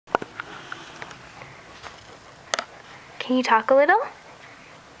Can you talk a little?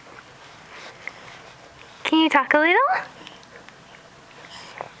 Can you talk a little?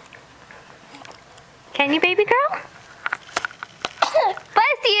 Can you, baby girl?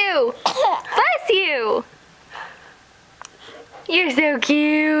 Bless you! Bless you! You're so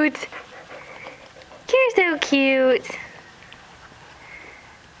cute. You're so cute.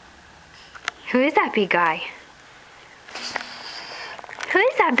 Who is that big guy? Who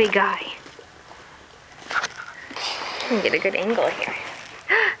is that big guy? Let me get a good angle here.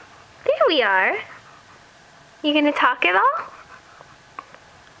 There we are. You gonna talk at all?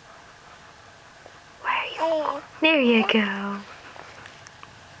 Where are you? There you go.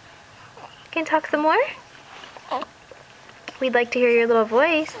 Can you talk some more? We'd like to hear your little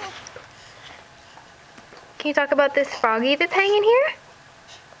voice. Can you talk about this froggy that's hanging here?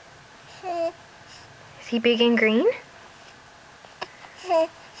 Is he big and green?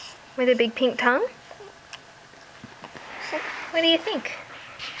 With a big pink tongue? What do you think?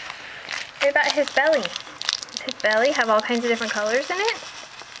 What about his belly? Does his belly have all kinds of different colors in it?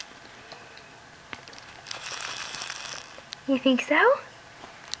 You think so?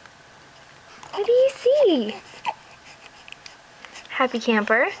 What do you see? Happy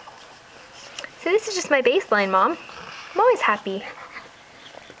camper. So this is just my baseline, Mom. I'm always happy.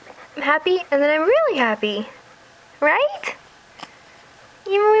 I'm happy and then I'm really happy. Right?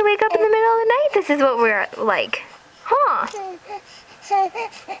 Even when we wake up in the middle of the night, this is what we're like. Huh?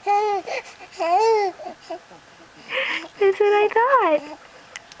 That's what I thought.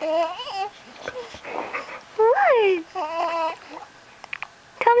 What?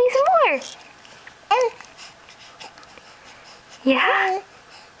 Tell me some more. Yeah?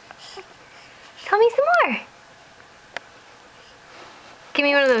 Tell me some more. Give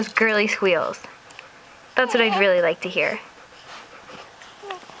me one of those girly squeals. That's what I'd really like to hear.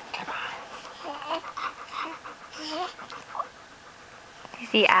 Do you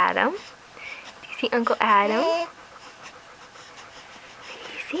see Adam? Do you see Uncle Adam? What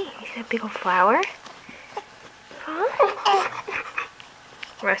do you see? You see that big old flower? Huh?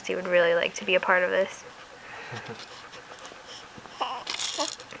 Rusty would really like to be a part of this.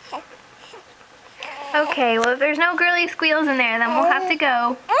 Okay, well if there's no girly squeals in there, then we'll have to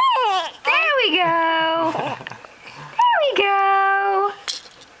go. There we go! There we go!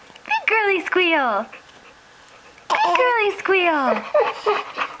 Big girly squeal! Big girly squeal!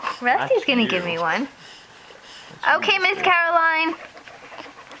 Rusty's gonna give me one. Okay, Miss Caroline.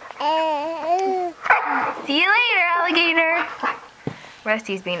 See you later, alligator.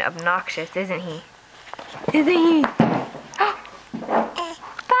 Rusty's being obnoxious, isn't he? Isn't he?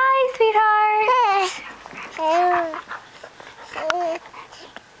 Bye, sweetheart.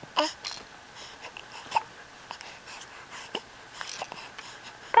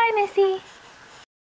 Bye, Missy.